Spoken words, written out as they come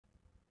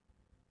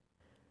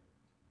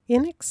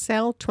In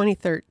Excel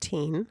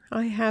 2013,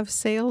 I have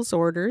sales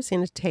orders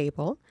in a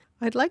table.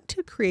 I'd like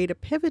to create a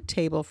pivot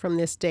table from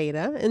this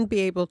data and be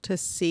able to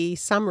see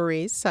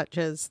summaries such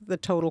as the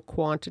total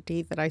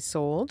quantity that I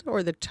sold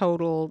or the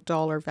total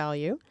dollar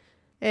value.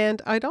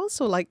 And I'd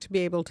also like to be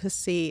able to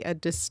see a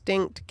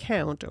distinct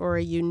count or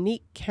a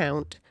unique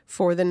count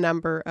for the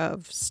number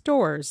of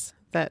stores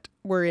that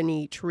were in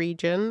each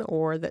region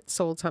or that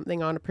sold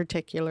something on a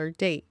particular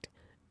date.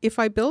 If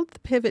I build the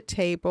pivot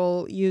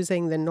table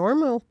using the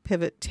normal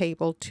pivot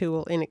table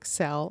tool in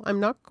Excel, I'm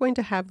not going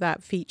to have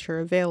that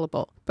feature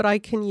available, but I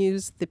can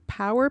use the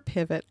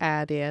PowerPivot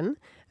add-in,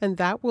 and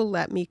that will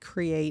let me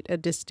create a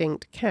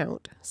distinct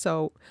count.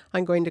 So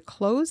I'm going to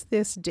close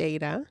this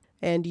data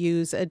and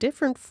use a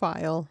different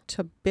file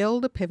to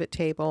build a pivot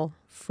table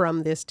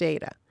from this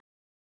data.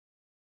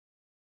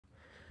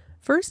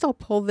 First, I'll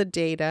pull the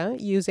data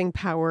using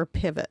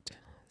PowerPivot.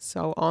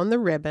 So on the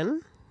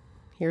ribbon,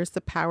 here's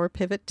the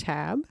PowerPivot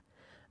tab,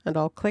 and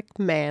I'll click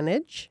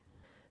Manage,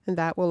 and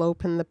that will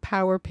open the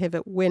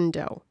PowerPivot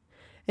window.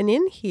 And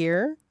in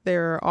here,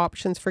 there are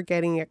options for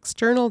getting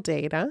external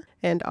data,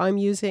 and I'm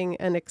using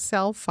an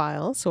Excel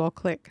file, so I'll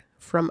click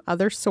From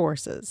Other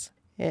Sources.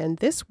 And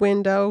this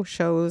window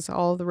shows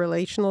all the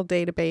relational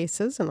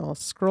databases, and I'll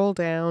scroll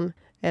down,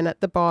 and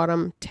at the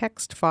bottom,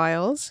 Text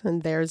Files,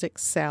 and there's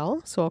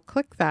Excel, so I'll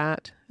click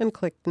that and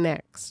click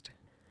Next.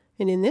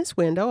 And in this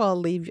window, I'll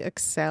leave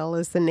Excel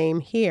as the name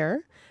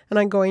here, and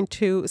I'm going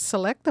to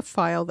select the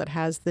file that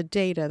has the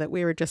data that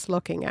we were just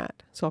looking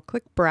at. So I'll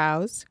click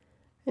Browse,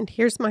 and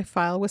here's my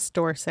file with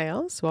store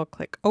sales, so I'll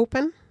click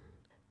Open.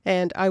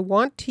 And I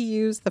want to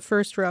use the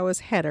first row as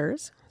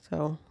headers,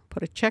 so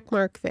put a check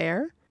mark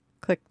there,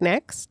 click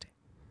Next.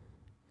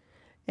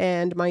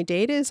 And my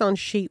data is on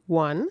Sheet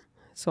 1,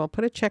 so I'll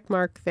put a check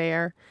mark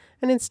there.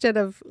 And instead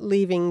of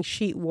leaving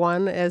Sheet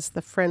 1 as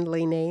the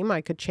friendly name,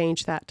 I could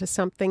change that to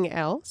something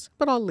else,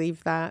 but I'll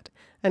leave that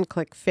and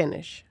click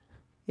Finish.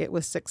 It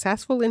was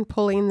successful in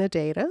pulling the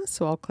data,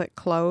 so I'll click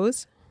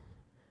Close.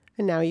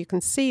 And now you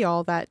can see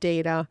all that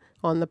data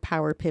on the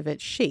PowerPivot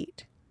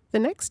sheet. The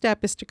next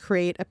step is to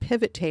create a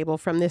pivot table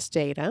from this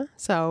data.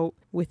 So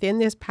within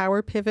this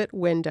PowerPivot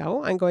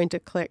window, I'm going to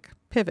click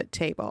Pivot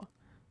Table.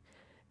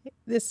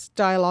 This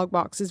dialog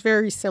box is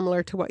very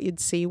similar to what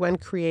you'd see when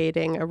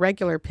creating a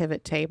regular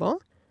pivot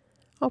table.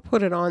 I'll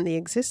put it on the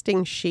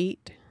existing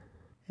sheet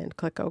and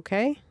click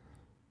OK.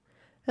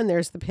 And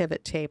there's the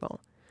pivot table.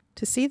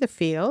 To see the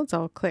fields,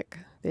 I'll click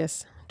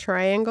this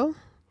triangle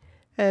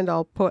and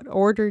I'll put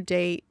order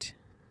date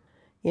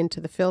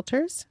into the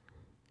filters.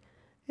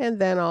 And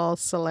then I'll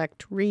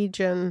select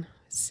region,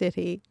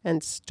 city,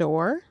 and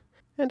store.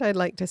 And I'd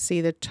like to see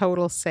the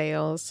total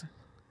sales.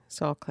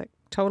 So I'll click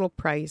total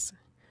price.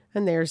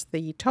 And there's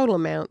the total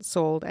amount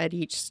sold at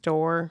each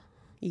store,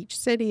 each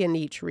city, and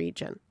each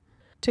region.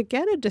 To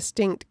get a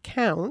distinct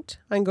count,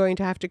 I'm going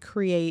to have to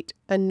create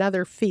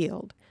another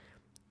field.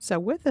 So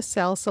with a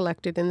cell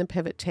selected in the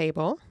pivot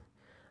table,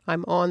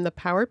 I'm on the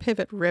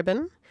PowerPivot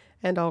ribbon,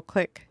 and I'll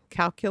click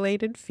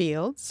Calculated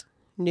Fields,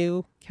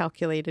 New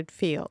Calculated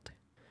Field.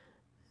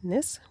 And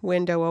this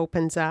window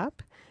opens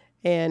up,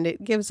 and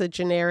it gives a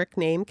generic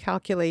name,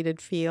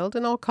 Calculated Field,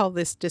 and I'll call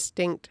this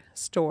Distinct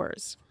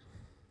Stores.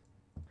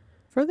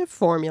 For the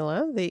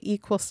formula, the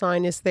equal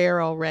sign is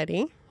there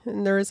already,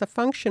 and there is a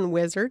function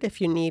wizard if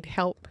you need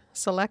help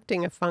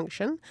selecting a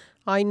function.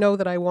 I know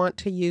that I want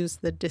to use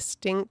the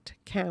distinct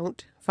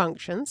count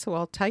function, so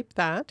I'll type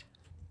that.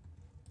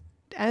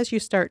 As you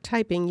start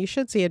typing, you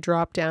should see a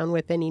drop down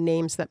with any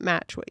names that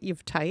match what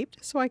you've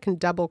typed, so I can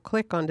double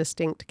click on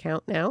distinct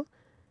count now,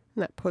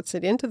 and that puts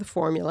it into the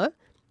formula.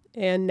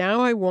 And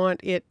now I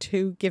want it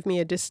to give me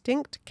a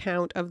distinct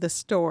count of the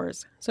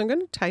stores. So I'm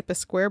going to type a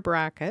square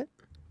bracket,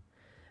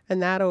 and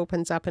that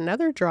opens up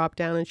another drop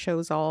down and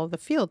shows all the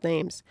field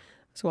names.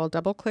 So I'll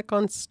double click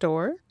on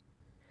store,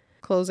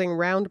 closing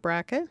round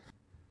bracket.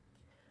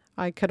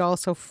 I could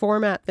also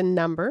format the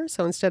number.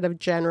 So instead of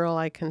general,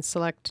 I can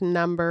select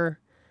number,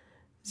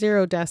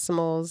 0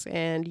 decimals,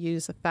 and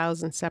use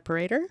 1,000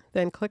 separator.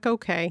 Then click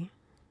OK.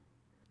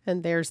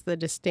 And there's the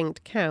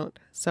distinct count.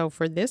 So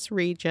for this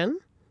region,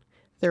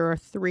 there are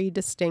 3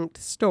 distinct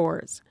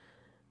stores.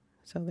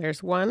 So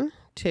there's 1,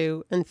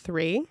 2, and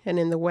 3, and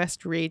in the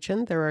West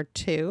region there are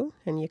 2,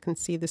 and you can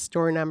see the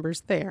store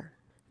numbers there.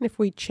 And if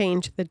we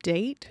change the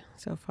date,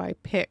 so if I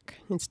pick,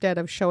 instead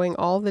of showing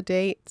all the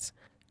dates,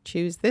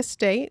 choose this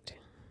date,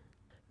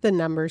 the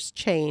numbers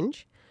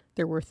change.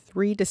 There were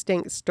 3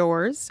 distinct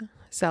stores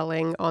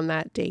selling on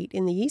that date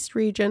in the East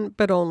region,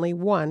 but only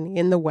 1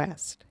 in the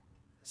West.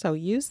 So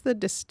use the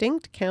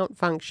distinct count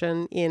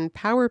function in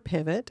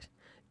PowerPivot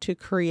to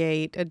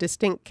create a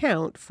distinct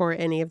count for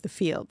any of the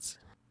fields.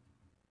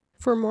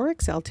 For more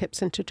Excel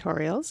tips and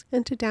tutorials,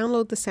 and to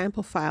download the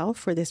sample file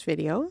for this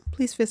video,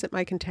 please visit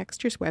my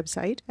Contextures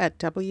website at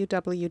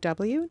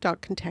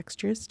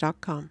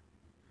www.contextures.com.